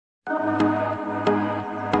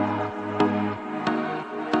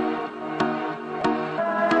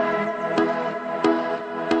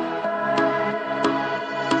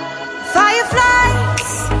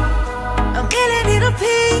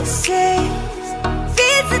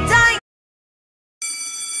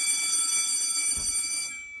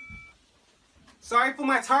sorry for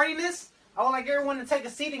my tardiness. I would like everyone to take a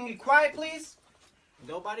seat and be quiet, please.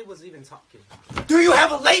 Nobody was even talking. Do you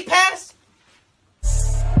have a late pass?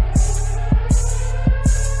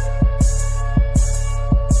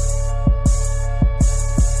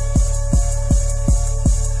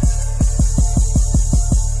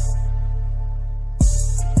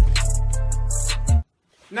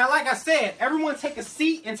 Now, like I said, everyone take a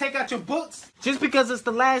seat and take out your books. Just because it's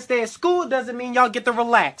the last day of school doesn't mean y'all get to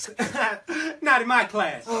relax. Not in my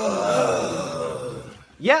class.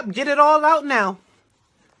 Yep, get it all out now.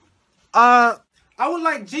 I would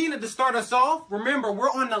like Gina to start us off. Remember, we're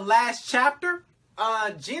on the last chapter.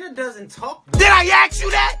 Gina doesn't talk. Did I ask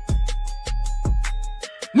you that?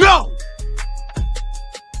 No!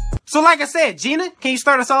 So like I said, Gina, can you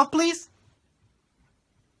start us off, please?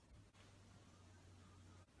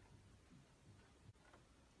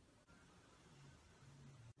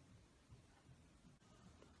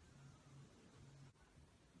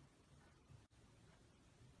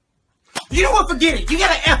 You know what? Forget it. You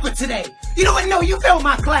got an effort today. You know what? No, you failed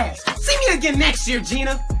my class. See me again next year,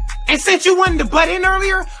 Gina. And since you wanted to butt in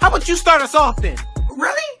earlier, how about you start us off then?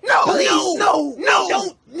 Really? No, please, no,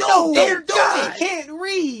 dear God, can't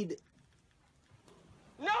read.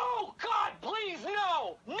 No, God, please,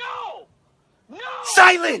 no.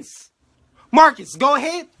 Silence. Marcus, go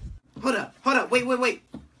ahead. Hold up. Wait.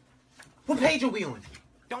 What page are we on?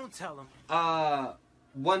 Don't tell him.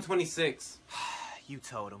 126. You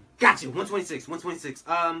told him. Gotcha. 126.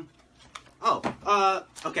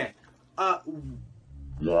 Okay.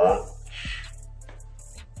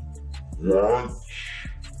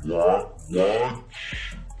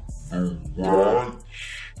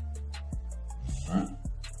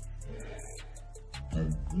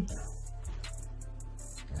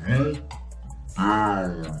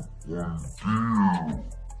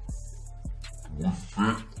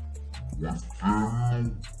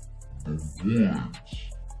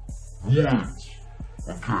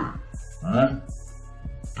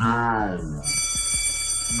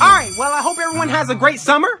 Alright, well, I hope everyone has a great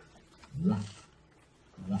summer.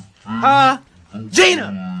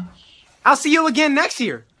 Gina, I'll see you again next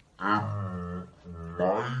year.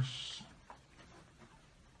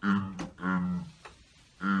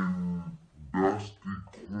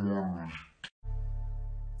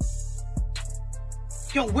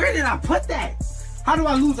 Yo, where did I put that? How do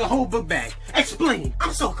I lose a whole book bag? Explain.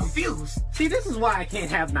 I'm so confused. See, this is why I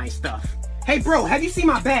can't have nice stuff. Hey, bro, have you seen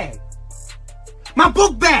my bag? My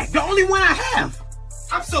book bag, the only one I have.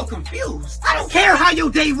 I'm so confused. I don't care how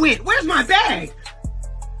your day went. Where's my bag?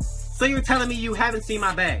 So you're telling me you haven't seen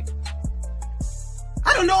my bag?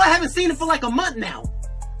 I don't know. I haven't seen it for like a month now.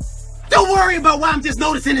 Don't worry about why I'm just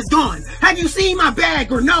noticing it's gone. Have you seen my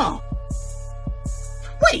bag or no?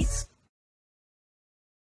 Wait.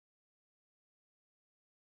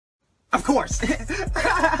 Of course.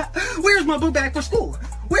 Where's my book bag for school?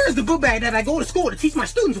 Where's the book bag that I go to school to teach my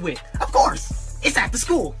students with? Of course. It's at the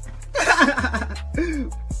school.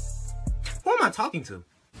 Who am I talking to?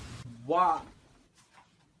 Watch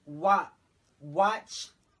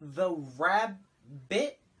the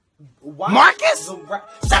rabbit. Marcus?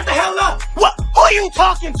 Shut the hell up! What? Who are you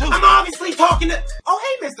talking to? I'm obviously talking to...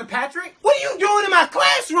 Oh, hey, Mr. Patrick. What are you doing in my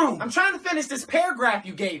classroom? I'm trying to finish this paragraph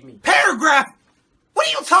you gave me. Paragraph? What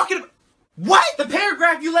are you talking about? What? The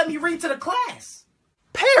paragraph you let me read to the class.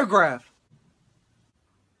 Paragraph?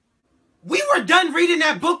 We were done reading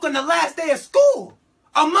that book on the last day of school.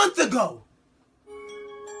 A month ago.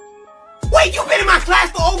 Wait, you've been in my class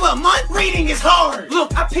for over a month? Reading is hard.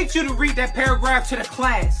 Look, I picked you to read that paragraph to the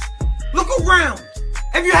class. Look around.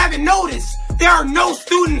 If you haven't noticed, there are no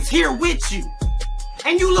students here with you.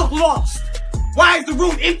 And you look lost. Why is the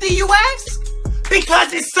room empty, you ask?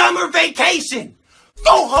 Because it's summer vacation.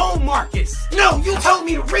 Go home, Marcus. No, you told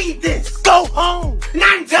me to read this. Go home.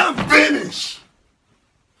 Not until I'm finished.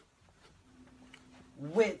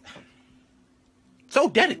 With... So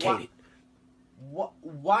dedicated.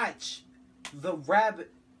 Watch the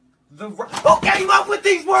rabbit... Who came up with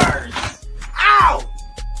these words? Ow!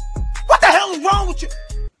 What the hell is wrong with you?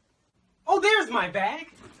 Oh, there's my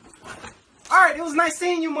bag. Alright, it was nice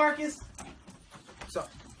seeing you, Marcus.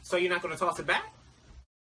 So you're not going to toss it back?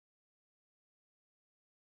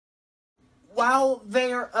 While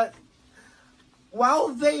they're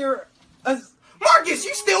Marcus,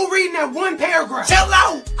 you still reading that one paragraph? Chill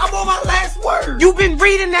out! I'm on my last word! You've been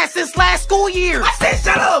reading that since last school year! I said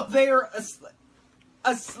shut up! They're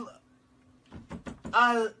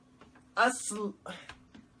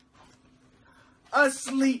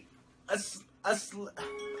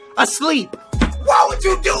asleep. Why would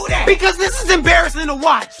you do that? Because this is embarrassing to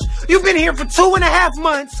watch. You've been here for 2.5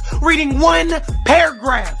 months reading one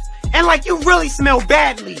paragraph. And like you really smell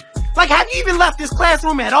badly. Like, have you even left this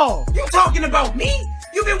classroom at all? You talking about me?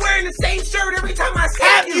 You've been wearing the same shirt every time I see you.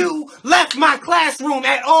 Have you left my classroom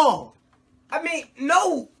at all? I mean,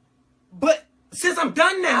 no. But since I'm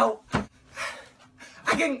done now,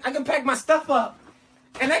 I can pack my stuff up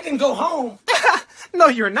and I can go home. No,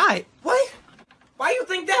 you're not. What? Why you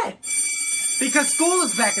think that? Because school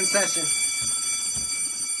is back in session.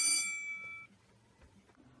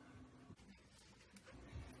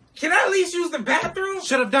 Can I at least use the bathroom?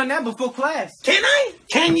 Should have done that before class. Can I?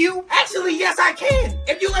 Can you? Actually, yes, I can.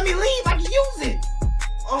 If you let me leave, I can use it.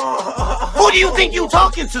 Who do you think you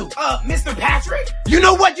talking to? Mr. Patrick? You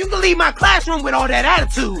know what? You can leave my classroom with all that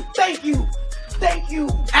attitude. Thank you. Thank you.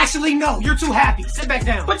 Actually, no. You're too happy. Sit back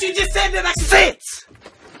down. But you just said that I sit.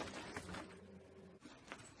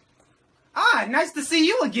 Ah, nice to see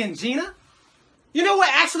you again, Gina. You know what?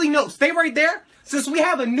 Actually, no. Stay right there. Since we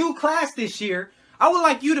have a new class this year, I would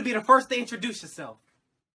like you to be the first to introduce yourself.